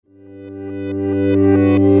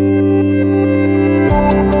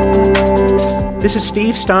This is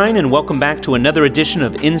Steve Stein, and welcome back to another edition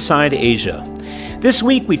of Inside Asia. This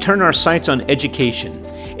week, we turn our sights on education.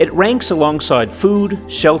 It ranks alongside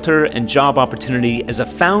food, shelter, and job opportunity as a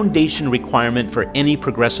foundation requirement for any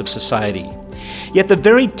progressive society. Yet the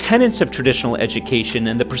very tenets of traditional education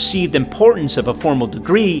and the perceived importance of a formal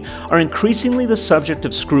degree are increasingly the subject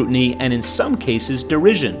of scrutiny and, in some cases,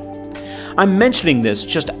 derision. I'm mentioning this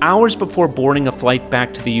just hours before boarding a flight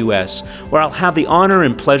back to the U.S., where I'll have the honor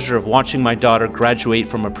and pleasure of watching my daughter graduate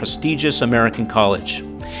from a prestigious American college.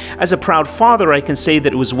 As a proud father, I can say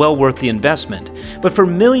that it was well worth the investment, but for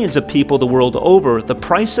millions of people the world over, the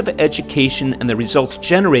price of education and the results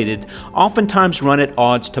generated oftentimes run at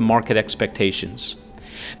odds to market expectations.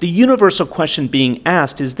 The universal question being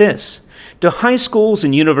asked is this: do high schools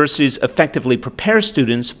and universities effectively prepare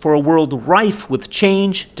students for a world rife with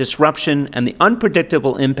change, disruption, and the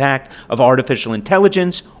unpredictable impact of artificial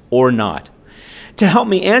intelligence, or not? To help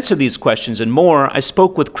me answer these questions and more, I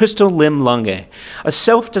spoke with Crystal Lim Lange, a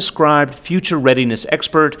self-described future readiness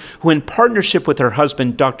expert who, in partnership with her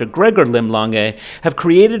husband, Dr. Gregor Lim Lange, have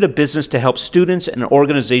created a business to help students and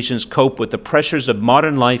organizations cope with the pressures of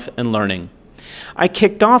modern life and learning. I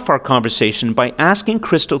kicked off our conversation by asking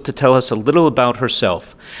Crystal to tell us a little about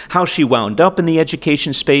herself, how she wound up in the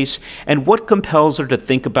education space, and what compels her to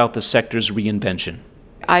think about the sector's reinvention.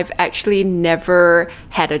 I've actually never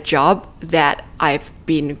had a job that I've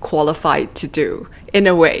been qualified to do, in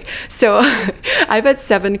a way. So I've had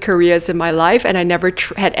 7 careers in my life, and I never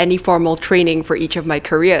had any formal training for each of my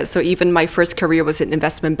careers. So even my first career was in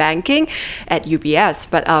investment banking at UBS,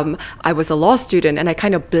 but I was a law student, and I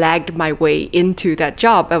kind of blagged my way into that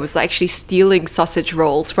job. I was actually stealing sausage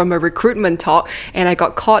rolls from a recruitment talk, and I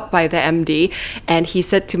got caught by the MD, and he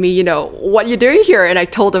said to me, what are you doing here? And I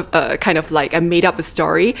told I made up a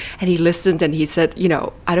story, and he listened, and he said,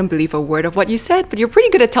 I don't believe a word of what you said, but you're pretty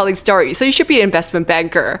good at telling stories, so you should be an investment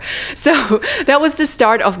banker. So that was the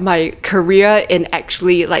start of my career in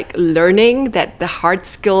actually learning that the hard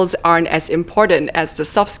skills aren't as important as the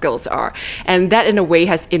soft skills are. And that in a way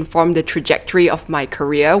has informed the trajectory of my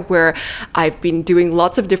career, where I've been doing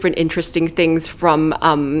lots of different interesting things from,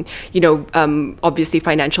 obviously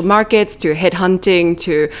financial markets to headhunting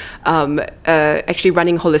to actually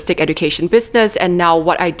running holistic education business. And now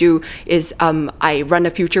what I do is I run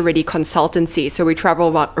a future-ready consultancy. So we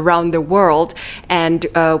travel around the world, and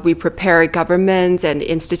we prepare governments and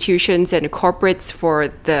institutions and corporates for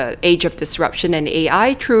the age of disruption and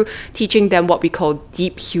AI through teaching them what we call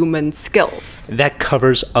deep human skills. That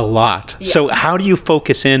covers a lot. Yeah. So how do you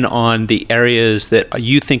focus in on the areas that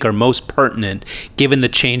you think are most pertinent given the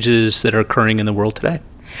changes that are occurring in the world today?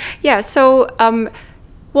 Yeah, so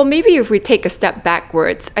well, maybe if we take a step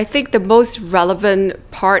backwards, I think the most relevant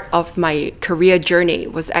part of my career journey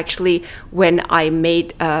was actually when I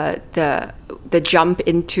made the jump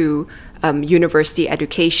into university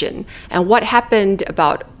education. And what happened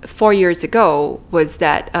about 4 years ago was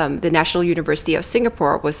that the National University of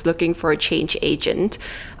Singapore was looking for a change agent.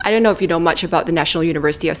 I don't know if you know much about the National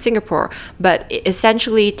University of Singapore, but it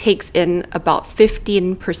essentially takes in about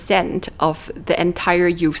 15% of the entire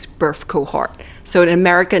youth's birth cohort. So in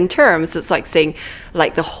American terms, it's like saying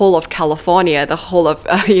the whole of California, the whole of,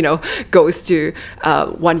 goes to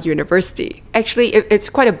one university. Actually, it's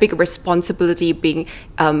quite a big responsibility being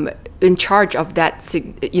in charge of that,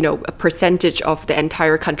 a percentage of the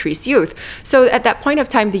entire country's youth. So at that point of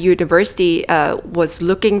time, the university was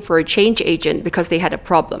looking for a change agent because they had a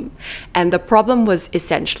problem. And the problem was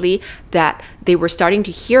essentially that they were starting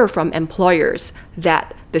to hear from employers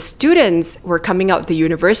that the students were coming out of the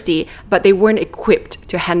university, but they weren't equipped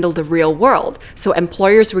to handle the real world. So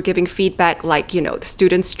employers were giving feedback the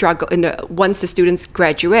students struggle, once the students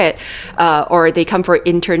graduate or they come for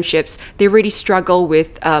internships, they really struggle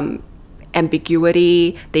with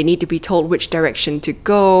ambiguity. They need to be told which direction to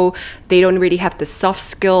go. They don't really have the soft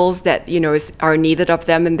skills that are needed of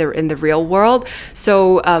them in the real world.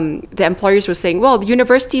 So the employers were saying, well, the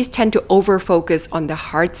universities tend to over-focus on the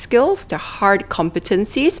hard skills, the hard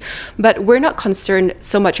competencies, but we're not concerned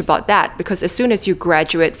so much about that, because as soon as you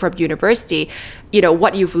graduate from university,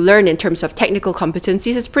 what you've learned in terms of technical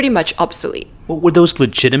competencies is pretty much obsolete. Well, were those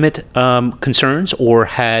legitimate concerns, or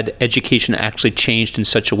had education actually changed in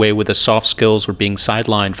such a way where the soft skills were being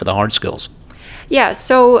sidelined for the hard skills? Yeah,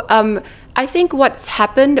 so I think what's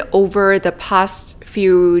happened over the past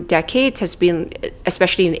few decades has been,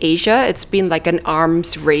 especially in Asia, it's been like an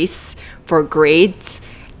arms race for grades.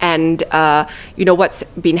 And what's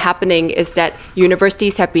been happening is that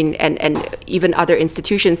universities have been, and even other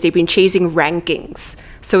institutions, they've been chasing rankings.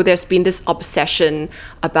 So there's been this obsession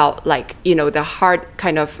about the hard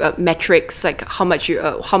kind of metrics, like how much you're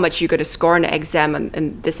going to score on an exam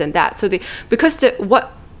and this and that. So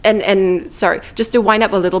sorry, just to wind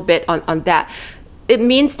up a little bit on that, it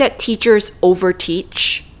means that teachers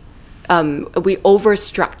overteach, we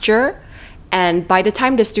overstructure. And by the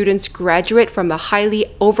time the students graduate from a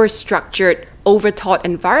highly overstructured, overtaught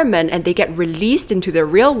environment and they get released into the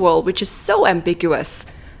real world, which is so ambiguous,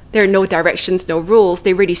 there are no directions, no rules,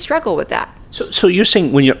 they really struggle with that. So you're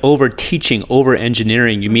saying when you're over-teaching,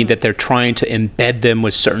 over-engineering, you mean that they're trying to embed them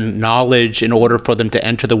with certain knowledge in order for them to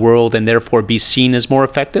enter the world and therefore be seen as more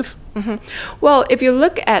effective? Mm-hmm. Well, if you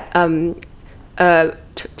look at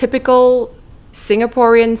typical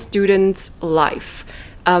Singaporean student's life,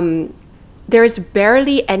 there's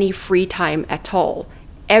barely any free time at all.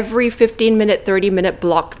 Every 15-minute, 30-minute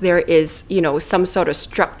block, there is, some sort of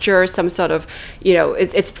structure, some sort of,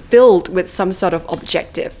 it's filled with some sort of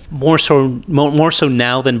objective. More so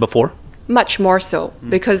now than before? Much more so,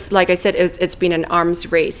 because like I said, it's been an arms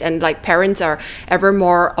race, and parents are ever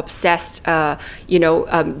more obsessed.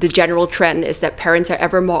 The general trend is that parents are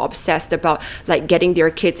ever more obsessed about getting their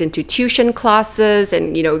kids into tuition classes,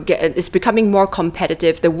 and it's becoming more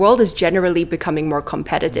competitive. The world is generally becoming more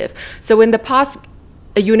competitive. So in the past,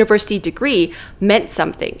 a university degree meant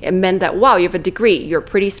something. It meant that, wow, you have a degree, you're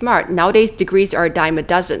pretty smart. Nowadays, degrees are a dime a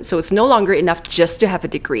dozen. So it's no longer enough just to have a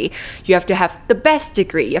degree. You have to have the best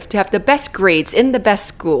degree. You have to have the best grades in the best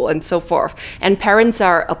school and so forth. And parents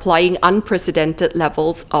are applying unprecedented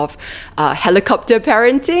levels of helicopter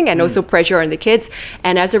parenting and also pressure on the kids.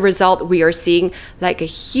 And as a result, we are seeing a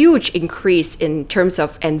huge increase in terms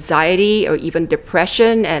of anxiety or even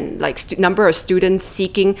depression, and number of students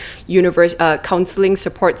seeking counseling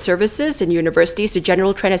support services in universities. The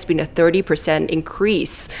general trend has been a 30%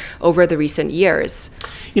 increase over the recent years.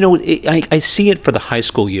 I see it for the high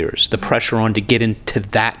school years, the pressure on to get into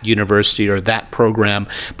that university or that program.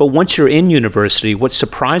 But once you're in university, what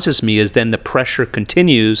surprises me is then the pressure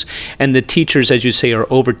continues, and the teachers, as you say, are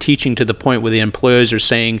over-teaching to the point where the employers are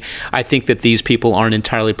saying, I think that these people aren't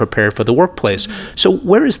entirely prepared for the workplace. Mm-hmm. So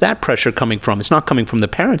where is that pressure coming from? It's not coming from the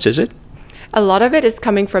parents, is it? A lot of it is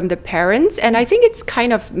coming from the parents, and I think it's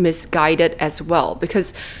kind of misguided as well,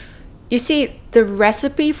 because you see, the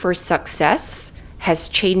recipe for success has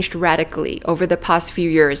changed radically over the past few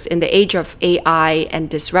years. In the age of AI and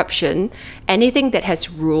disruption, anything that has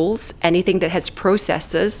rules, anything that has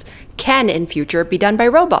processes can in future be done by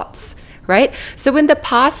robots, right? So in the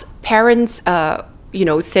past, parents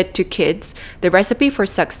said to kids, the recipe for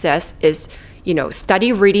success is,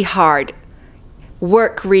 study really hard,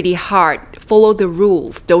 work really hard, follow the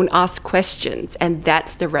rules, don't ask questions, and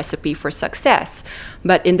that's the recipe for success.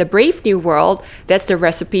 But in the brave new world, that's the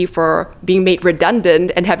recipe for being made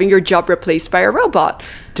redundant and having your job replaced by a robot.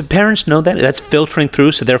 Do parents know that? That's filtering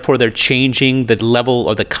through, so therefore they're changing the level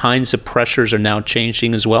or the kinds of pressures are now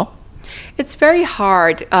changing as well? It's very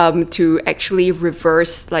hard to actually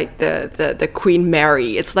reverse the Queen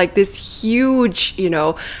Mary. It's this huge,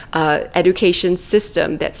 education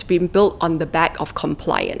system that's been built on the back of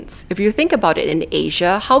compliance. If you think about it, in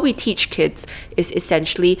Asia, how we teach kids is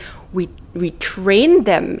essentially we train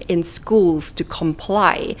them in schools to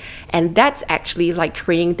comply, and that's actually like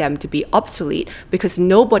training them to be obsolete, because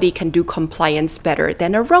nobody can do compliance better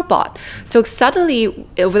than a robot. So suddenly,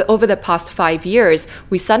 over the past 5 years,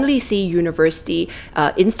 we suddenly see university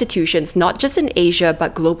institutions, not just in Asia,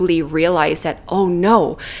 but globally, realize that, oh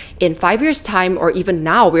no, in 5 years' time, or even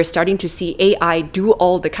now, we're starting to see AI do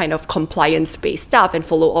all the kind of compliance-based stuff and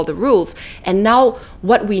follow all the rules. And now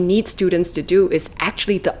what we need students to do is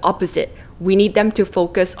actually the opposite. We need them to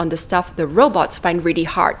focus on the stuff the robots find really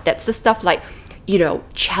hard. That's the stuff like,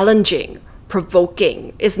 challenging,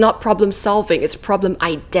 provoking. It's not problem solving, it's problem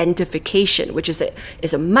identification, which is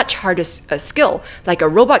a much harder skill. Like a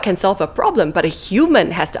robot can solve a problem, but a human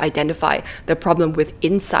has to identify the problem with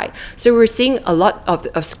insight. So we're seeing a lot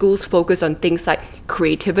of schools focus on things like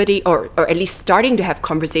creativity, or at least starting to have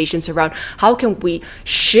conversations around how can we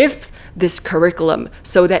shift this curriculum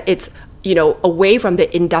so that it's away from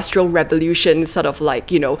the industrial revolution, sort of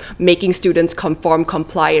like, making students conform,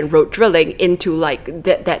 comply, and rote drilling, into like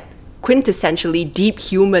that quintessentially deep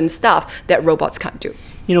human stuff that robots can't do.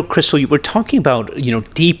 Crystal, we're talking about,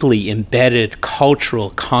 deeply embedded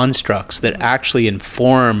cultural constructs that actually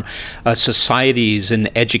inform societies and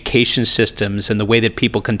education systems and the way that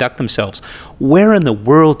people conduct themselves. Where in the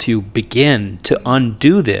world do you begin to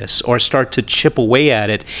undo this or start to chip away at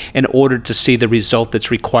it in order to see the result that's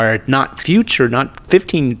required, not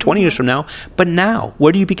 15, 20 years from now, but now?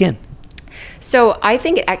 Where do you begin? So I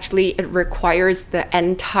think it requires the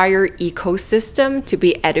entire ecosystem to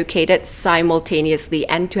be educated simultaneously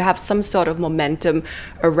and to have some sort of momentum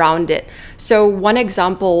around it. So one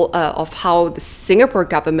example of how the Singapore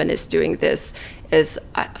government is doing this is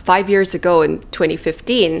 5 years ago in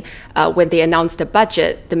 2015, when they announced the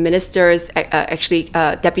budget, the ministers,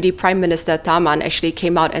 Deputy Prime Minister Tharman actually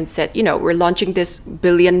came out and said, we're launching this $1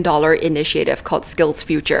 billion initiative called Skills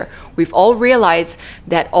Future. We've all realized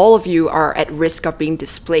that all of you are at risk of being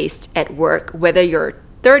displaced at work, whether you're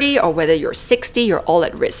 30 or whether you're 60, you're all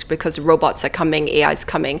at risk because robots are coming, AI is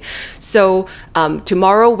coming. So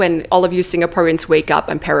tomorrow when all of you Singaporeans wake up,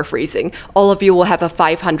 I'm paraphrasing, all of you will have a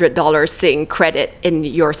 $500 Sing credit in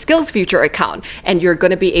your Skills Future account, and you're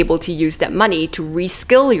going to be able to use that money to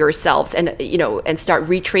reskill yourselves and start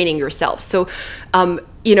retraining yourselves. So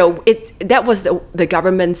that was the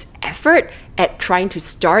government's effort at trying to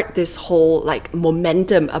start this whole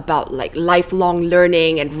momentum about lifelong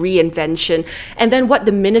learning and reinvention. And then what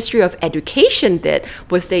the Ministry of Education did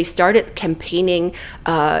was they started campaigning,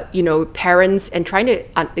 parents and trying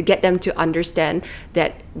to get them to understand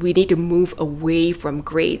that we need to move away from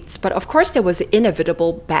grades. But of course, there was an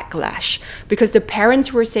inevitable backlash because the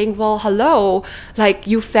parents were saying, well, hello,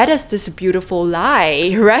 you fed us this beautiful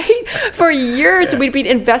lie, right? For years, we've been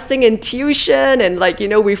investing in tuition and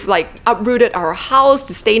we've uprooted our house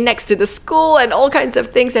to stay next to the school and all kinds of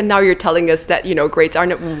things. And now you're telling us that, grades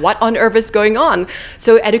aren't, what on earth is going on?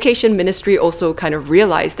 So Education Ministry also kind of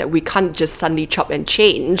realized that we can't just suddenly chop and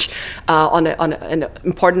change on an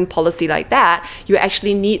important policy like that. You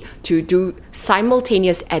actually need to do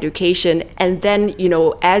simultaneous education, and then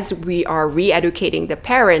as we are re-educating the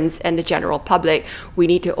parents and the general public, we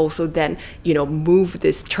need to also then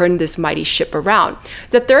turn this mighty ship around.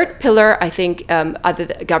 The third pillar, I think, other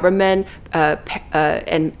than government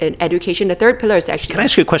and education, the third pillar is actually. Can I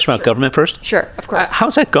ask you a question about government first? Sure, of course.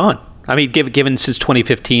 How's that gone? I mean, given since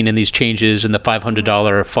 2015 and these changes and the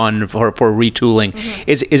 $500 fund for retooling,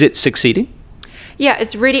 is it succeeding? Yeah,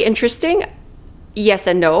 it's really interesting. Yes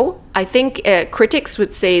and no. I think critics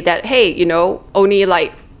would say that, hey, only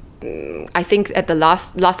I think at the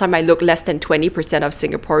last time I looked, less than 20% of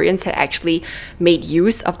Singaporeans had actually made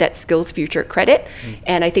use of that Skills Future credit.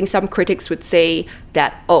 And I think some critics would say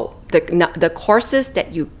that, the courses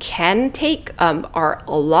that you can take are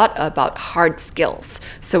a lot about hard skills.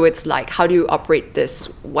 So it's how do you operate this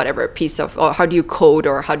whatever piece of, or how do you code,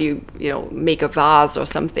 or how do you make a vase or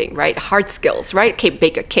something, right? Hard skills, right?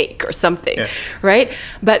 Bake a cake or something, right?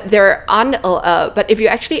 But but if you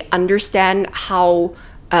actually understand how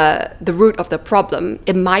the root of the problem,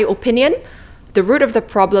 in my opinion, the root of the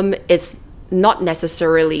problem is not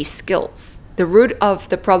necessarily skills. The root of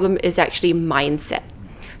the problem is actually mindset.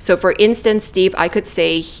 So for instance, Steve, I could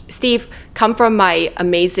say, Steve, come from my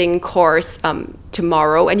amazing course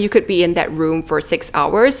tomorrow, and you could be in that room for 6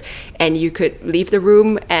 hours, and you could leave the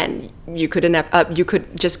room and you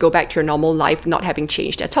could just go back to your normal life, not having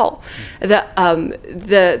changed at all.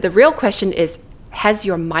 The real question is, has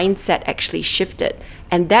your mindset actually shifted?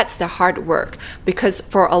 And that's the hard work, because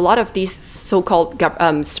for a lot of these so-called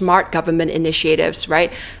smart government initiatives,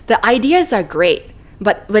 right, the ideas are great.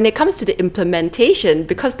 But when it comes to the implementation,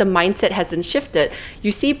 because the mindset hasn't shifted,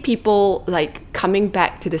 you see people coming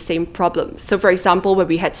back to the same problem. So for example, when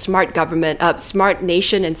we had smart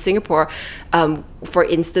nation in Singapore, for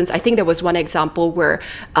instance, I think there was one example where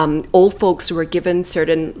old folks were given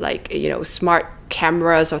certain smart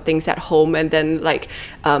cameras or things at home, and then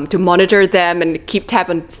to monitor them and keep tab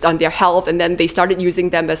on their health, and then they started using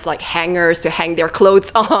them as hangers to hang their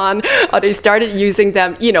clothes on, or they started using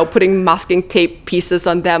them, putting masking tape pieces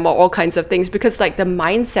on them, or all kinds of things, because the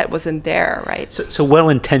mindset wasn't there, right? So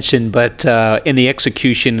well-intentioned, but in the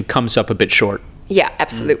execution comes up a bit short. Yeah,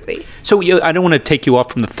 absolutely. So I don't want to take you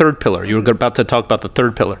off from the third pillar. You were about to talk about the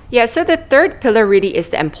third pillar. Yeah, so the third pillar really is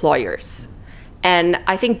the employers. And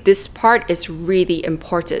I think this part is really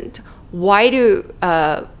important. Why do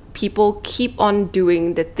people keep on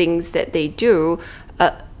doing the things that they do?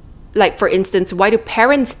 For instance, why do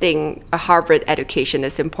parents think a Harvard education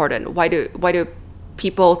is important? Why do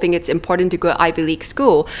people think it's important to go to Ivy League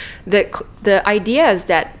school? The idea is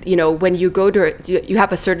that when you you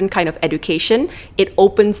have a certain kind of education, it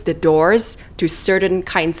opens the doors to certain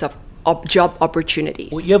kinds of job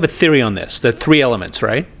opportunities. Well, you have a theory on this, the three elements,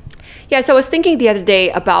 right? Yeah, so I was thinking the other day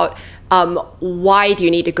about why do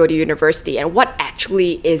you need to go to university and what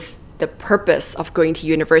actually is the purpose of going to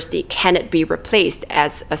university? Can it be replaced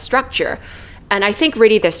as a structure? And I think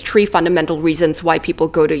really there's three fundamental reasons why people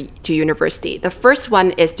go to university. The first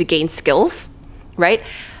one is to gain skills, right?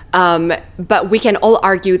 But we can all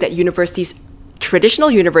argue that traditional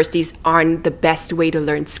universities aren't the best way to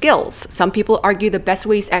learn skills. Some people argue the best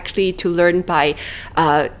way is actually to learn by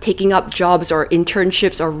taking up jobs or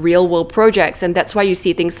internships or real world projects. And that's why you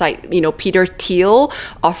see things like, Peter Thiel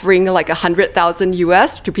offering like 100,000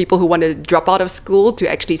 US to people who want to drop out of school to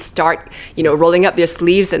actually start, rolling up their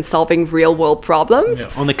sleeves and solving real world problems.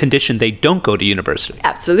 Yeah, on the condition they don't go to university.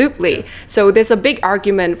 Absolutely. Yeah. So there's a big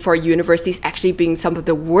argument for universities actually being some of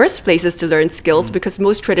the worst places to learn skills because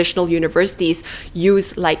most traditional universities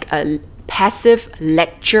use like a passive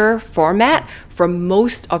lecture format for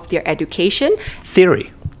most of their education. Theory.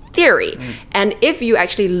 And if you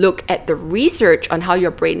actually look at the research on how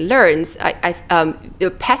your brain learns,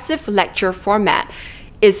 the passive lecture format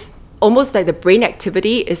is almost like the brain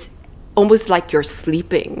activity is almost like you're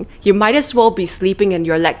sleeping. You might as well be sleeping in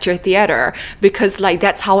your lecture theater because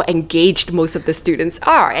that's how engaged most of the students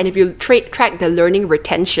are. And if you track the learning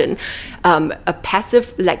retention, a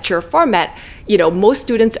passive lecture format, most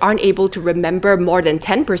students aren't able to remember more than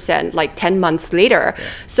 10%, like 10 months later. Yeah.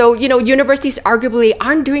 So, universities arguably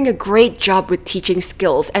aren't doing a great job with teaching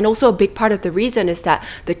skills. And also a big part of the reason is that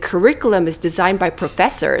the curriculum is designed by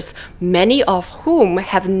professors, many of whom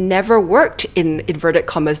have never worked in, inverted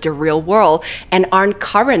commas, the real world and aren't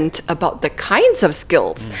current about the kinds of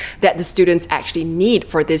skills that the students actually need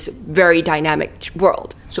for this very dynamic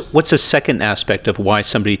world. So what's the second aspect of why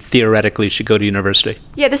somebody theoretically should go to university?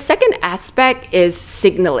 Yeah, the second aspect is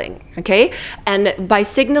signaling, okay? And by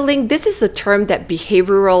signaling, this is a term that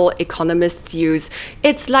behavioral economists use.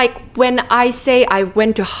 It's like when I say I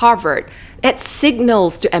went to Harvard, that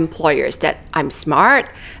signals to employers that I'm smart,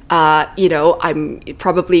 I'm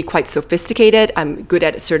probably quite sophisticated, I'm good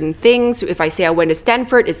at certain things. If I say I went to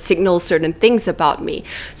Stanford, it signals certain things about me.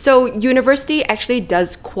 So university actually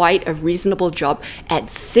does quite a reasonable job at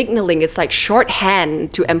signaling. It's like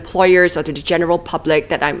shorthand to employers or to the general public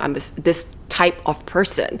that I'm this type of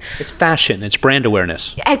person. It's fashion, it's brand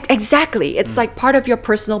awareness. Exactly. It's like part of your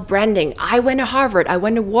personal branding. I went to Harvard, I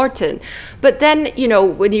went to Wharton. But then,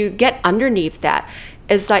 when you get underneath that,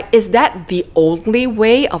 it's like, is that the only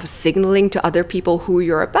way of signaling to other people who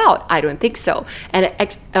you're about? I don't think so. And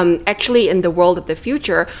actually, in the world of the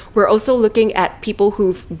future, we're also looking at people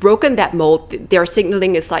who've broken that mold. Their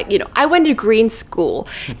signaling is like, I went to green school.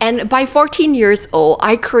 And by 14 years old,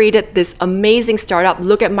 I created this amazing startup.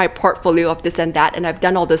 Look at my portfolio of this and that. And I've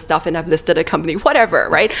done all this stuff and I've listed a company, whatever,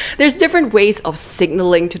 right? There's different ways of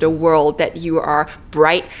signaling to the world that you are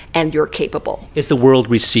bright and you're capable. Is the world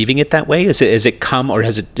receiving it that way? Has it come, or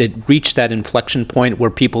has it reached that inflection point where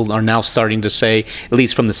people are now starting to say, at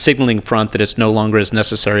least from the signaling front, that it's no longer as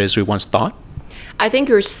necessary as we once thought? I think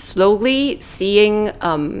you're slowly seeing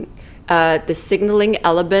the signaling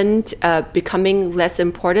element becoming less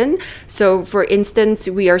important. So, for instance,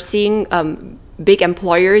 we are seeing big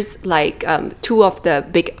employers like two of the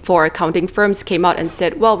big four accounting firms came out and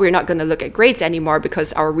said, well, we're not going to look at grades anymore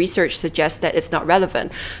because our research suggests that it's not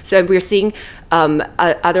relevant. So we're seeing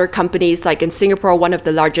other companies, like in Singapore, one of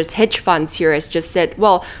the largest hedge funds here has just said,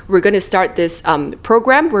 well, we're going to start this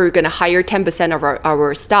program where we're going to hire 10% of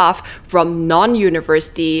our staff from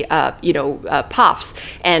non-university paths.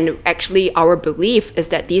 And actually, our belief is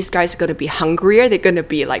that these guys are going to be hungrier, they're going to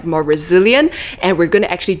be like more resilient, and we're going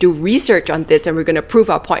to actually do research on this and we're going to prove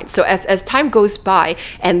our point. So as time goes by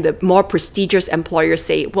and the more prestigious employers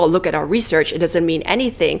say, well, look at our research, it doesn't mean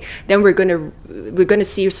anything, then we're going to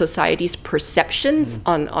see society's perceptions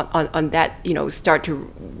on that, start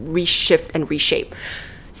to reshift and reshape.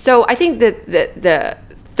 So I think that the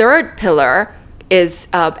third pillar is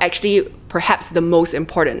actually perhaps the most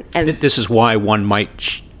important. And this is why one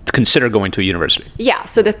might consider going to a university. Yeah.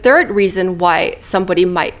 So the third reason why somebody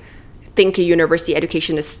might think a university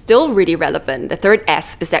education is still really relevant, the third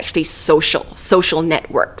S, is actually social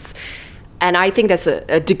networks. And I think there's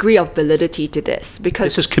a degree of validity to this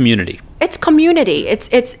because this is community. It's community.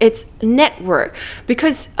 It's network.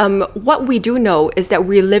 Because what we do know is that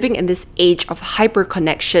we're living in this age of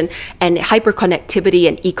hyperconnection and hyperconnectivity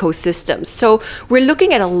and ecosystems. So we're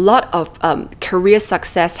looking at a lot of career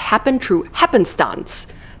success happen through happenstance.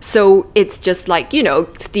 So it's just like,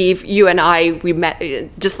 Steve, you and I, we met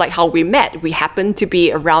just like how we met. We happened to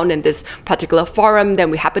be around in this particular forum,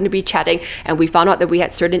 then we happened to be chatting, and we found out that we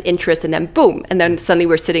had certain interests, and then boom, and then suddenly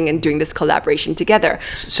we're sitting and doing this collaboration together.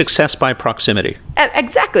 Success by proximity.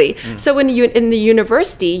 Exactly. So when you in the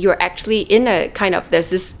university, you're actually in a kind of, there's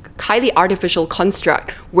this highly artificial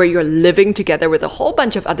construct where you're living together with a whole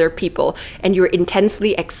bunch of other people and you're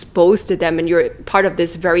intensely exposed to them and you're part of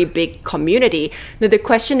this very big community. Now the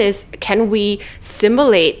question is, can we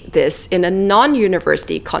simulate this in a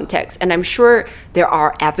non-university context? And I'm sure there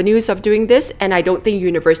are avenues of doing this, and I don't think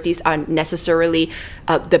universities are necessarily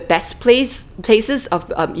the best places of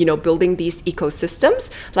building these ecosystems.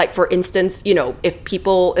 Like for instance,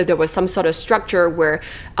 if there was some sort of structure where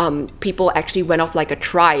people actually went off like a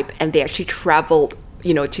tribe and they actually traveled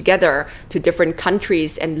together to different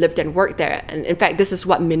countries and lived and worked there. And in fact, this is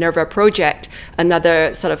what Minerva Project,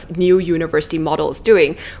 another sort of new university model, is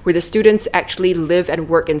doing, where the students actually live and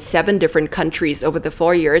work in 7 different countries over the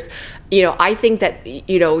 4 years. I think that,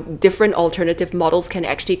 different alternative models can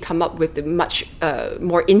actually come up with much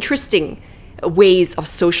more interesting ways of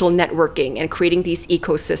social networking and creating these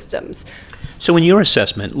ecosystems. So in your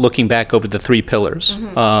assessment, looking back over the 3 pillars,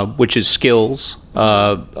 which is skills,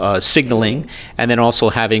 signaling, and then also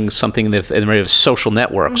having something in the area of social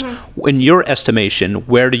networks, in your estimation,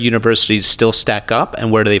 where do universities still stack up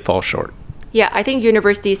and where do they fall short? Yeah, I think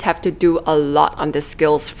universities have to do a lot on the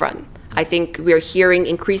skills front. I think we're hearing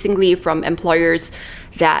increasingly from employers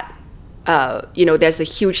that there's a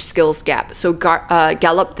huge skills gap. So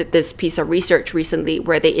Gallup did this piece of research recently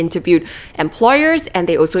where they interviewed employers and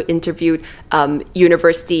they also interviewed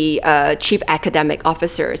university chief academic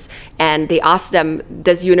officers. And they asked them,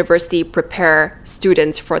 does university prepare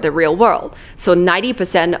students for the real world? So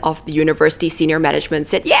 90% of the university senior management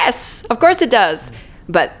said, yes, of course it does.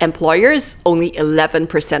 But employers, only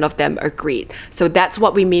 11% of them agreed. So that's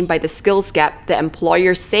what we mean by the skills gap. The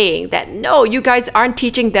employers saying that, no, you guys aren't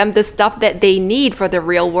teaching them the stuff that they need for the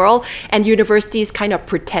real world. And universities kind of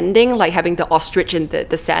pretending, like having the ostrich in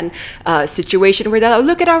the sand situation where they're like,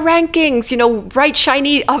 look at our rankings, bright,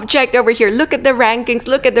 shiny object over here. Look at the rankings,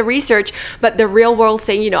 look at the research. But the real world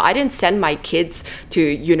saying, I didn't send my kids to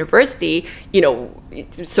university,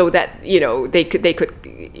 so that they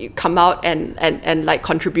could come out and like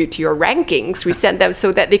contribute to your rankings. We sent them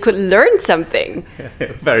so that they could learn something.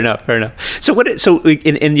 Fair enough. So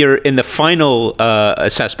in the final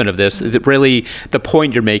assessment of this, really the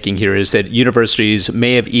point you're making here is that universities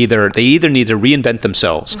may have either need to reinvent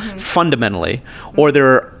themselves fundamentally, or there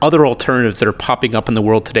are other alternatives that are popping up in the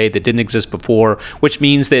world today that didn't exist before, which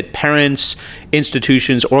means that parents,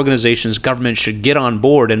 institutions, organizations, government should get on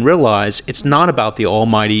board and realize it's not about the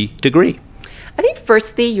almighty degree. I think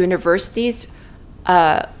firstly, universities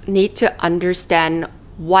need to understand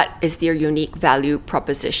what is their unique value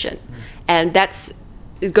proposition. And that's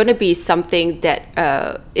is going to be something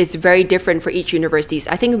that is very different for each university.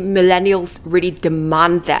 I think millennials really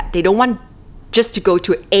demand that. They don't want just to go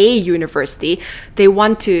to a university. They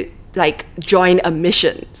want to join a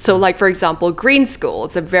mission. So for example, Green School,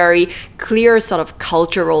 it's a very clear sort of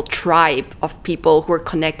cultural tribe of people who are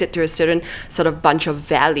connected to a certain sort of bunch of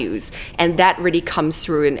values. And that really comes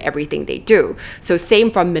through in everything they do. So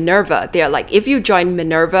same from Minerva. They're like, if you join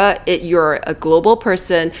Minerva, you're a global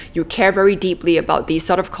person, you care very deeply about these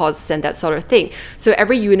sort of causes and that sort of thing. So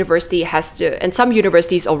every university has to, and some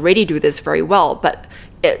universities already do this very well, but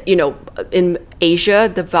in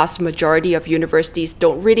Asia, the vast majority of universities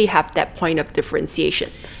don't really have that point of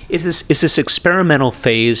differentiation. Is this experimental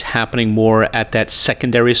phase happening more at that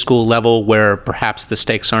secondary school level where perhaps the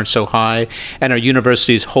stakes aren't so high? And are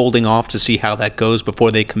universities holding off to see how that goes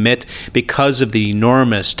before they commit because of the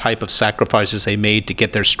enormous type of sacrifices they made to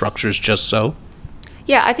get their structures just so?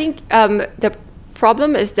 Yeah, I think the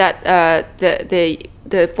problem is that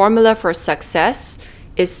the formula for success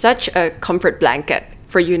is such a comfort blanket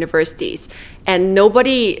for universities. And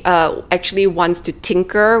nobody actually wants to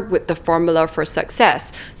tinker with the formula for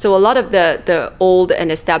success. So a lot of the old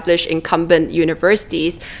and established incumbent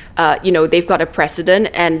universities, they've got a precedent,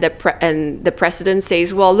 and the precedent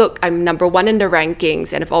says, well, look, I'm number 1 in the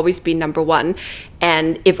rankings, and I've always been number 1.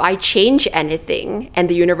 And if I change anything and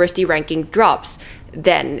the university ranking drops,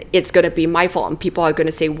 then it's going to be my fault. And people are going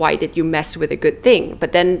to say, why did you mess with a good thing?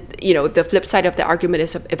 But then, the flip side of the argument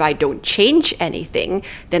is if I don't change anything,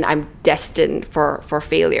 then I'm destined for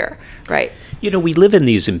failure, right? You know, we live in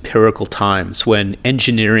these empirical times when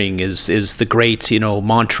engineering is the great,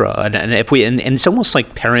 mantra. And it's almost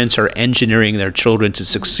like parents are engineering their children to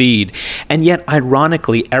succeed. And yet,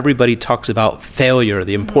 ironically, everybody talks about failure,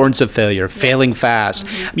 the importance of failure, failing fast.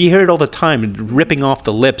 You hear it all the time, ripping off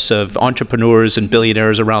the lips of entrepreneurs and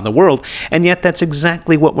billionaires around the world. And yet, that's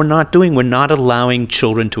exactly what we're not doing. We're not allowing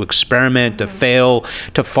children to experiment, to fail,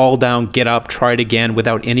 to fall down, get up, try it again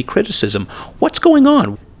without any criticism. What's going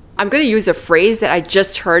on? I'm going to use a phrase that I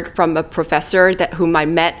just heard from a professor whom I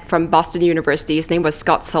met from Boston University. His name was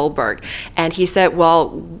Scott Solberg. And he said,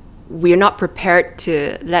 well, we're not prepared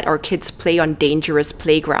to let our kids play on dangerous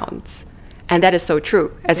playgrounds. And that is so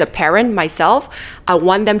true. As a parent myself, I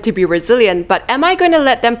want them to be resilient, but am I going to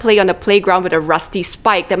let them play on a playground with a rusty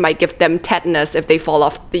spike that might give them tetanus if they fall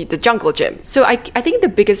off the jungle gym? So I think the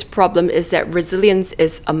biggest problem is that resilience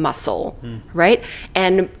is a muscle, right?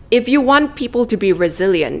 And if you want people to be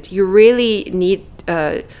resilient, you really need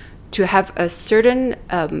to have a certain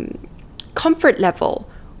comfort level,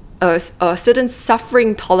 a certain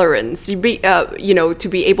suffering tolerance, to be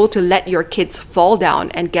able to let your kids fall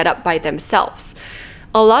down and get up by themselves.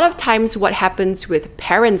 A lot of times what happens with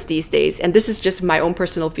parents these days, and this is just my own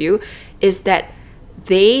personal view, is that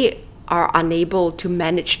they are unable to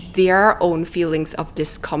manage their own feelings of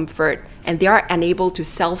discomfort, and they are unable to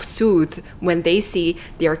self-soothe when they see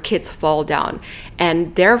their kids fall down.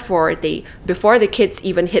 And therefore, before the kids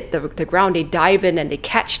even hit the ground, they dive in and they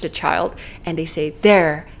catch the child and they say,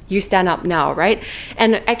 "There, you stand up now," right?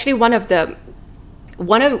 And actually one of the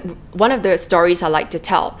stories I like to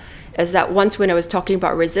tell is that once when I was talking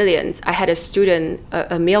about resilience, I had a student,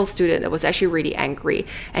 a male student, that was actually really angry.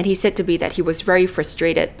 And he said to me that he was very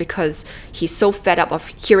frustrated because he's so fed up of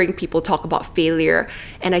hearing people talk about failure.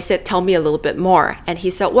 And I said, "Tell me a little bit more." And he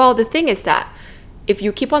said, "Well, the thing is that if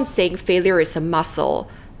you keep on saying failure is a muscle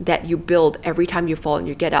that you build every time you fall and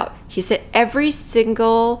you get up," he said every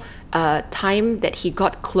single time that he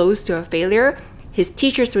got close to a failure, his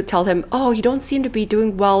teachers would tell him, "Oh, you don't seem to be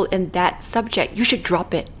doing well in that subject. You should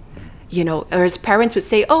drop it." Or his parents would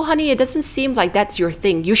say, "Oh, honey, it doesn't seem like that's your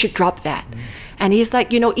thing. You should drop that." And he's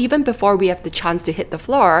like, even before we have the chance to hit the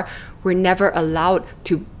floor, we're never allowed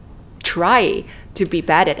to try to be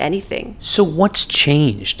bad at anything. So what's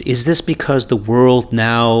changed? Is this because the world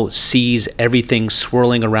now sees everything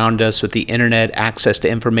swirling around us with the internet, access to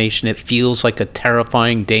information? It feels like a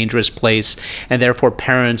terrifying, dangerous place, and therefore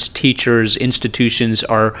parents, teachers, institutions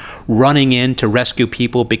are running in to rescue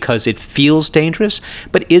people because it feels dangerous?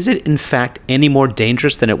 But is it in fact any more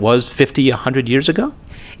dangerous than it was 50, 100 years ago?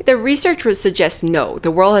 The research would suggest no. The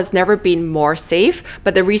world has never been more safe,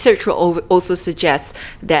 but the research will also suggest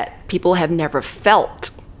that people have never felt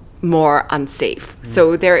more unsafe.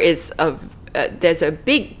 So there's a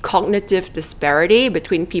big cognitive disparity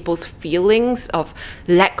between people's feelings of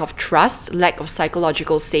lack of trust, lack of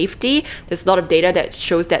psychological safety. There's a lot of data that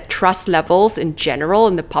shows that trust levels in general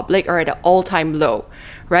in the public are at an all-time low,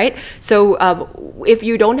 right? So if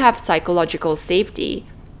you don't have psychological safety,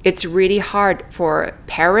 it's really hard for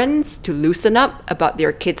parents to loosen up about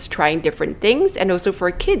their kids trying different things. And also for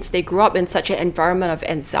kids, they grew up in such an environment of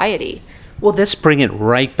anxiety. Well, let's bring it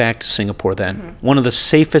right back to Singapore then. One of the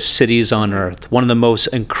safest cities on earth, one of the most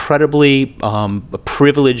incredibly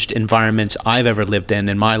privileged environments I've ever lived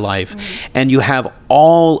in my life. And you have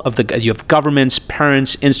you have governments,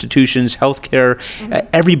 parents, institutions, healthcare,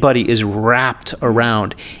 everybody is wrapped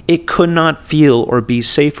around. It could not feel or be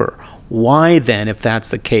safer. Why then, if that's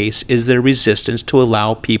the case, is there resistance to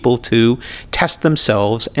allow people to test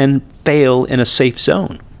themselves and fail in a safe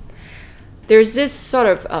zone? There's this sort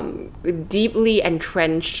of deeply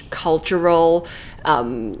entrenched cultural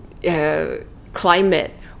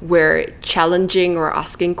climate where challenging or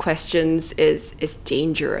asking questions is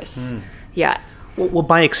dangerous. Yeah. Well,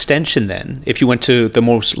 by extension then, if you went to the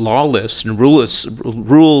most lawless and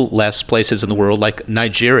rule-less places in the world, like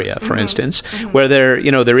Nigeria, for instance, where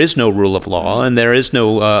there is no rule of law and there is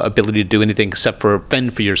no ability to do anything except for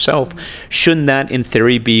fend for yourself, shouldn't that, in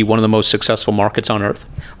theory, be one of the most successful markets on earth?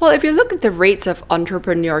 Well, if you look at the rates of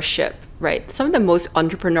entrepreneurship, right, some of the most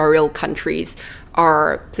entrepreneurial countries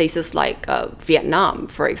are places like Vietnam,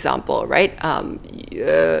 for example, right?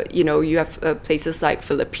 You have places like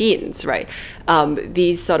Philippines, right?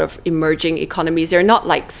 These sort of emerging economies, they're not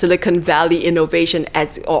like Silicon Valley innovation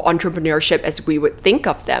or entrepreneurship as we would think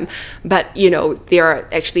of them, but they are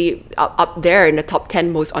actually up there in the top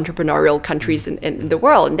 10 most entrepreneurial countries in the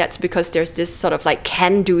world, and that's because there's this sort of like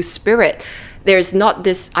can-do spirit There's not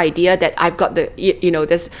this idea that I've got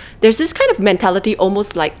there's this kind of mentality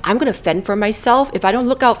almost like I'm going to fend for myself. If I don't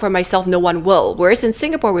look out for myself, no one will. Whereas in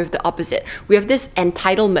Singapore, we have the opposite. We have this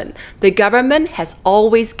entitlement. The government has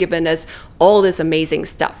always given us all this amazing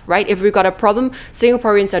stuff, right? If we've got a problem,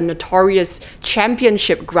 Singaporeans are notorious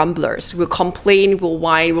championship grumblers. We'll complain, we'll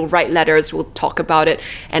whine, we'll write letters, we'll talk about it,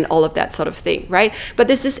 and all of that sort of thing, right? But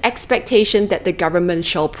there's this expectation that the government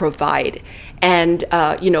shall provide. And,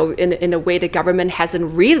 in a way, the government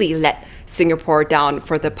hasn't really let Singapore down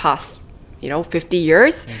for the past 50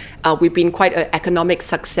 years. We've been quite an economic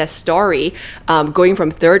success story, going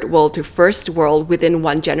from third world to first world within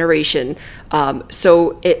one generation. Again,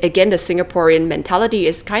 the Singaporean mentality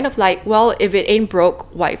is kind of like, well, if it ain't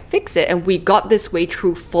broke, why fix it? And we got this way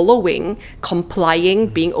through following, complying,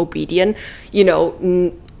 being obedient,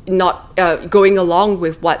 not going along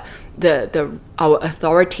with what our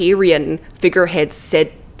authoritarian figureheads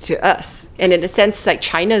said to us. And in a sense, like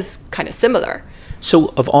China's kind of similar.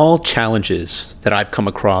 So of all challenges that I've come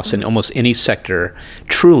across in almost any sector,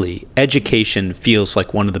 truly, education feels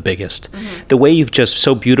like one of the biggest. Mm-hmm. The way you've just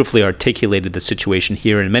so beautifully articulated the situation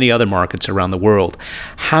here and many other markets around the world,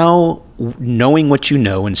 how, knowing what you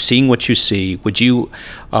know and seeing what you see, would you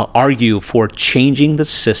argue for changing the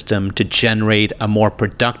system to generate a more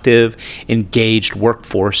productive, engaged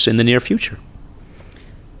workforce in the near future?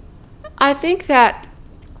 I think that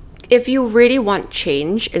if you really want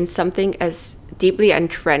change in something as deeply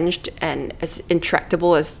entrenched and as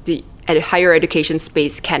intractable as the higher education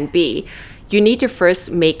space can be, you need to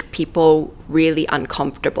first make people really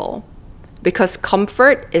uncomfortable, because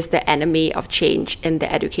comfort is the enemy of change in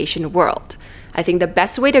the education world. I think the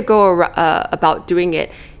best way to go about doing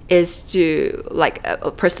it is to,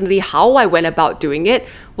 personally, how I went about doing it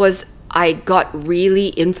was I got really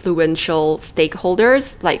influential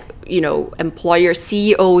stakeholders, like, employer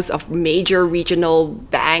CEOs of major regional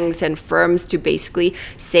banks and firms to basically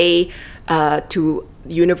say to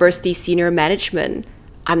university senior management,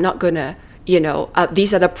 I'm not going to,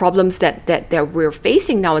 these are the problems that we're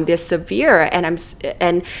facing now, and they're severe.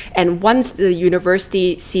 And once the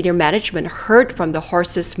university senior management heard from the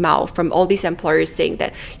horse's mouth, from all these employers saying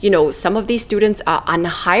that, some of these students are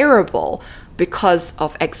unhireable because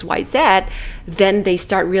of XYZ, then they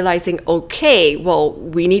start realizing, okay, well,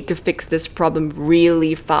 we need to fix this problem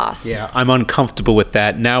really fast. Yeah, I'm uncomfortable with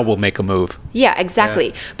that. Now we'll make a move. Yeah, exactly.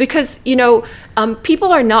 Yeah. Because,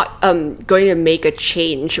 people are not going to make a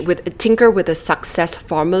change tinker with a success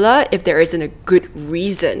formula if there isn't a good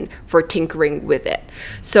reason for tinkering with it.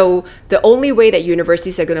 So the only way that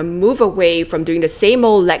universities are going to move away from doing the same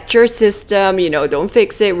old lecture system, don't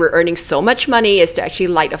fix it, we're earning so much money, is to actually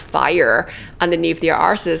light a fire underneath their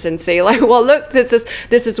arses and say, like, well, look,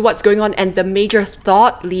 this is what's going on. And the major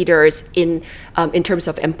thought leaders in terms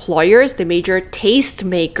of employers, the major taste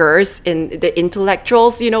makers, in the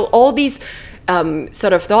intellectuals, all these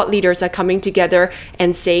sort of thought leaders are coming together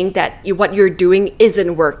and saying that what you're doing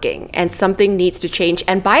isn't working and something needs to change.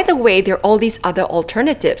 And by the way, there are all these other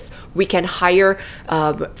alternatives. We can hire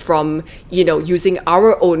from, using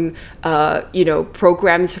our own,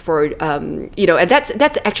 programs for, and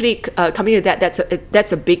that's actually coming to that.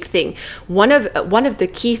 That's a big thing. One of the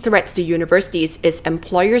key threats to universities is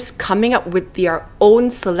employers coming up with their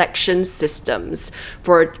own selection systems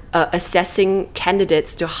for assessing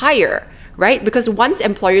candidates to hire. Right? Because once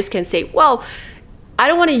employers can say, well, I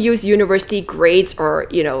don't want to use university grades or,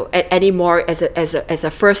 anymore as a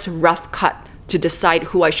first rough cut to decide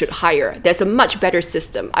who I should hire. There's a much better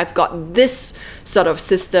system. I've got this sort of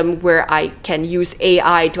system where I can use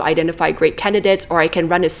AI to identify great candidates, or I can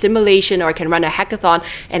run a simulation, or I can run a hackathon,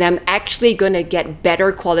 and I'm actually going to get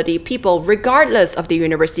better quality people regardless of the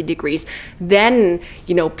university degrees. Then,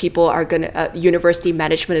 people are going to, university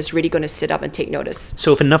management is really going to sit up and take notice.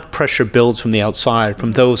 So if enough pressure builds from the outside,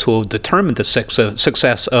 from those who will determine the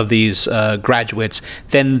success of these graduates,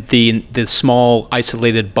 then the small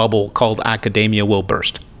isolated bubble called academia will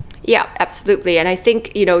burst. Yeah, absolutely. And I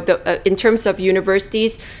think, in terms of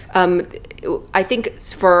universities, I think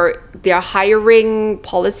for their hiring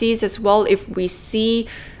policies as well, if we see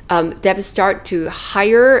them start to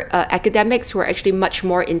hire academics who are actually much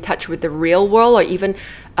more in touch with the real world, or even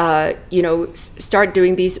start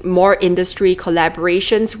doing these more industry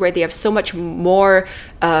collaborations where they have so much more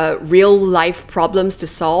real life problems to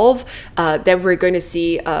solve, then we're going to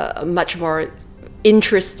see a much more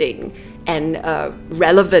interesting and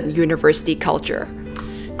relevant university culture.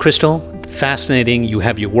 Crystal, fascinating. You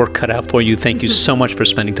have your work cut out for you. Thank you so much for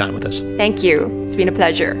spending time with us. Thank you. It's been a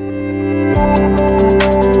pleasure.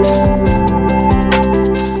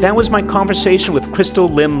 That was my conversation with Crystal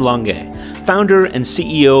Lim Lange, founder and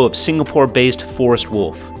CEO of Singapore-based Forest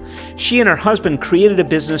Wolf. She and her husband created a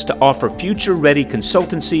business to offer future-ready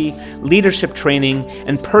consultancy, leadership training,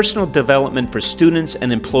 and personal development for students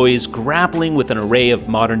and employees grappling with an array of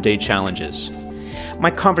modern-day challenges. My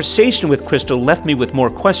conversation with Crystal left me with more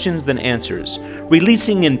questions than answers,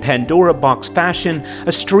 releasing in Pandora box fashion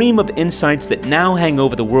a stream of insights that now hang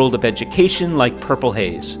over the world of education like purple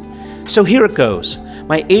haze. So here it goes,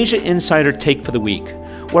 my Asia Insider take for the week,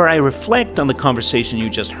 where I reflect on the conversation you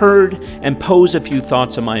just heard and pose a few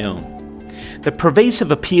thoughts of my own. The pervasive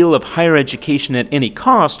appeal of higher education at any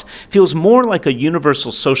cost feels more like a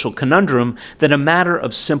universal social conundrum than a matter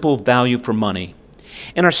of simple value for money.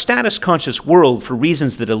 In our status-conscious world, for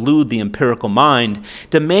reasons that elude the empirical mind,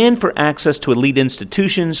 demand for access to elite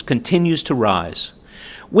institutions continues to rise.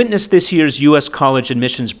 Witness this year's U.S. college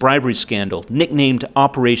admissions bribery scandal, nicknamed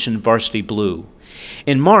Operation Varsity Blue.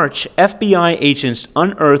 In March, FBI agents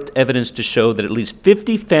unearthed evidence to show that at least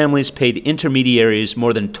 50 families paid intermediaries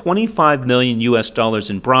more than $25 million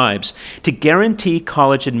in bribes to guarantee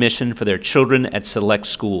college admission for their children at select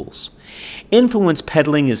schools. Influence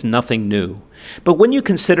peddling is nothing new. But when you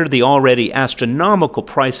consider the already astronomical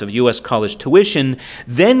price of U.S. college tuition,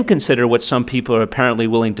 then consider what some people are apparently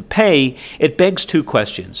willing to pay, it begs two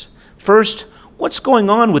questions. First, what's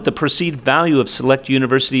going on with the perceived value of select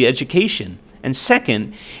university education? And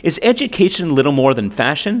second, is education little more than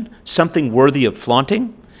fashion, something worthy of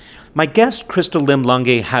flaunting? My guest, Crystal Lim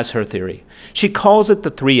Lange, has her theory. She calls it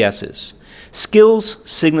the 3 S's. Skills,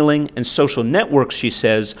 signaling, and social networks, she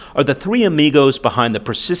says, are the 3 amigos behind the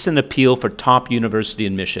persistent appeal for top university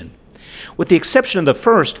admission. With the exception of the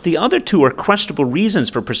first, the other 2 are questionable reasons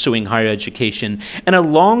for pursuing higher education and a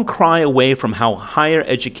long cry away from how higher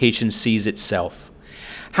education sees itself.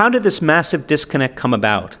 How did this massive disconnect come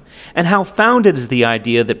about? And how founded is the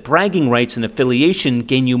idea that bragging rights and affiliation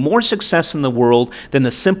gain you more success in the world than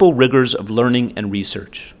the simple rigors of learning and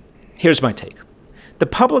research? Here's my take. The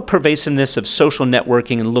public pervasiveness of social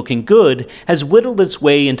networking and looking good has whittled its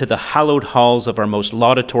way into the hallowed halls of our most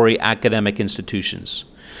laudatory academic institutions.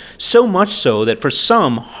 So much so that for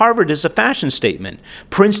some, Harvard is a fashion statement,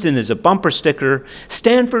 Princeton is a bumper sticker,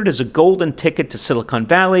 Stanford is a golden ticket to Silicon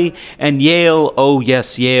Valley, and Yale, oh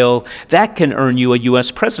yes, Yale, that can earn you a U.S.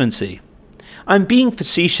 presidency. I'm being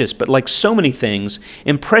facetious, but like so many things,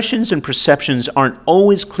 impressions and perceptions aren't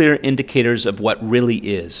always clear indicators of what really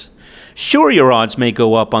is. Sure, your odds may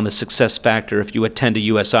go up on the success factor if you attend a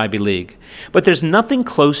U.S. Ivy League, but there's nothing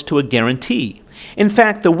close to a guarantee. In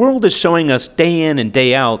fact, the world is showing us day in and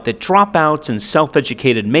day out that dropouts and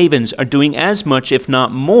self-educated mavens are doing as much, if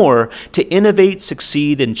not more, to innovate,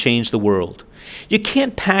 succeed, and change the world. You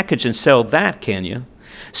can't package and sell that, can you?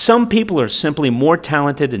 Some people are simply more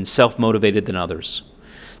talented and self-motivated than others.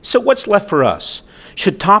 So what's left for us?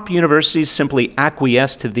 Should top universities simply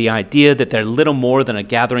acquiesce to the idea that they're little more than a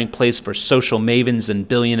gathering place for social mavens and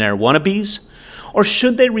billionaire wannabes? Or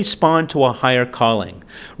should they respond to a higher calling,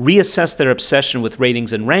 reassess their obsession with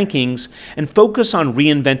ratings and rankings, and focus on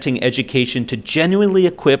reinventing education to genuinely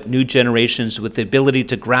equip new generations with the ability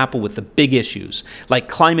to grapple with the big issues like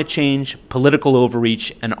climate change, political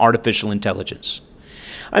overreach, and artificial intelligence?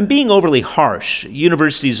 I'm being overly harsh.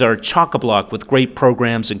 Universities are chock-a-block with great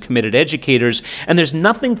programs and committed educators, and there's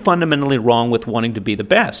nothing fundamentally wrong with wanting to be the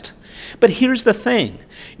best. But here's the thing.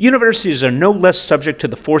 Universities are no less subject to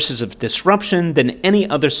the forces of disruption than any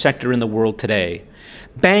other sector in the world today.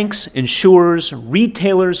 Banks, insurers,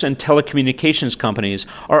 retailers, and telecommunications companies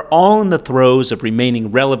are all in the throes of remaining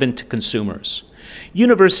relevant to consumers.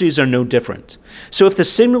 Universities are no different. So if the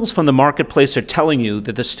signals from the marketplace are telling you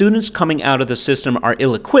that the students coming out of the system are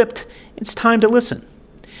ill-equipped, it's time to listen.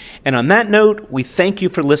 And on that note, we thank you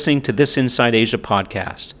for listening to this Inside Asia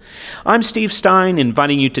podcast. I'm Steve Stein,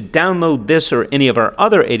 inviting you to download this or any of our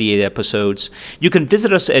other 88 episodes. You can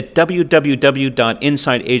visit us at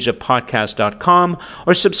www.insideasiapodcast.com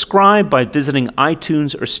or subscribe by visiting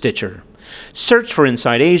iTunes or Stitcher. Search for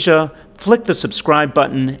Inside Asia, flick the subscribe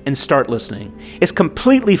button, and start listening. It's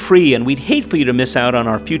completely free, and we'd hate for you to miss out on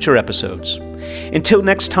our future episodes. Until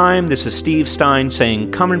next time, this is Steve Stein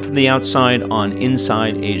saying, coming from the outside on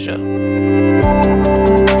Inside Asia.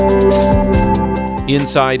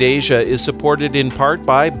 Inside Asia is supported in part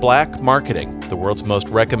by Black Marketing, the world's most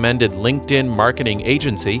recommended LinkedIn marketing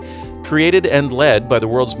agency, created and led by the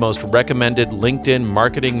world's most recommended LinkedIn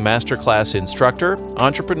marketing masterclass instructor,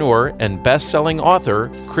 entrepreneur, and best-selling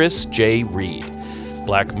author, Chris J. Reed.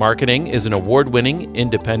 Black Marketing is an award-winning,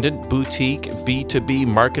 independent, boutique B2B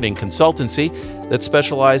marketing consultancy that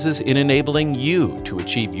specializes in enabling you to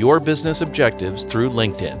achieve your business objectives through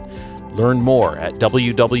LinkedIn. Learn more at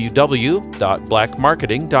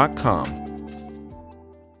www.blackmarketing.com.